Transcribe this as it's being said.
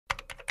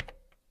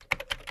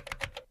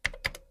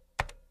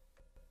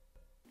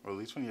Well,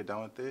 at least when you're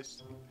done with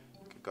this,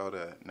 you could go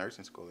to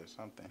nursing school or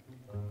something.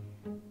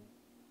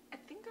 I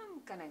think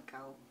I'm gonna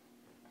go.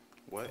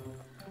 What?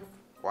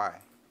 Why?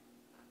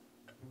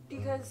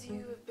 Because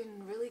you have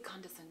been really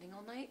condescending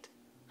all night.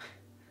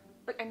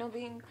 Like, I know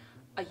being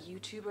a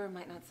YouTuber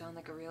might not sound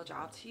like a real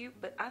job to you,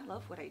 but I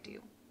love what I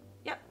do.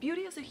 Yeah,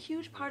 beauty is a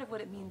huge part of what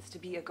it means to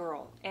be a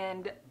girl.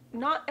 And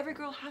not every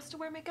girl has to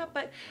wear makeup,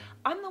 but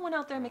I'm the one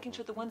out there making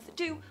sure the ones that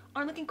do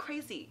aren't looking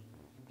crazy.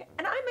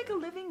 And I make a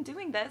living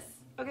doing this.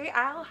 Okay,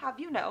 I'll have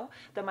you know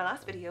that my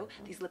last video,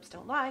 These Lips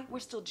Don't Lie, We're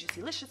Still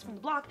Juicylicious from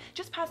the block,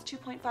 just passed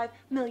 2.5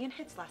 million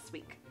hits last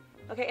week.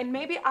 Okay, and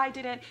maybe I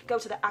didn't go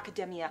to the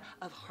Academia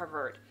of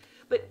Harvard,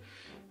 but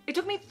it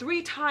took me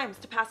 3 times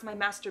to pass my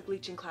master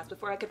bleaching class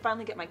before I could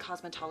finally get my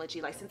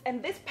cosmetology license.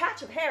 And this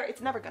patch of hair, it's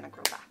never gonna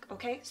grow back,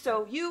 okay?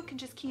 So you can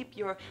just keep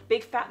your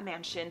big fat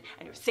mansion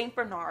and your St.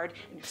 Bernard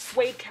and your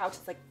suede couch.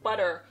 It's like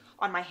butter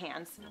on my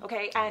hands,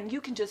 okay? And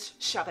you can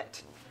just shove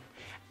it.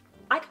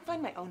 I can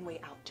find my own way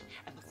out.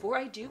 And before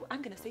I do,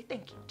 I'm gonna say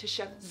thank you to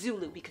Chef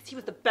Zulu because he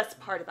was the best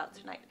part about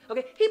tonight,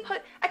 okay? He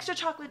put extra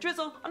chocolate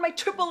drizzle on my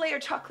triple layer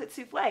chocolate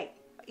souffle.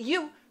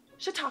 You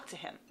should talk to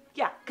him.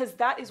 Yeah, because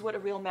that is what a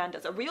real man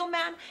does. A real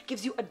man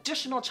gives you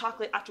additional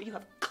chocolate after you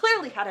have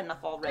clearly had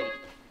enough already.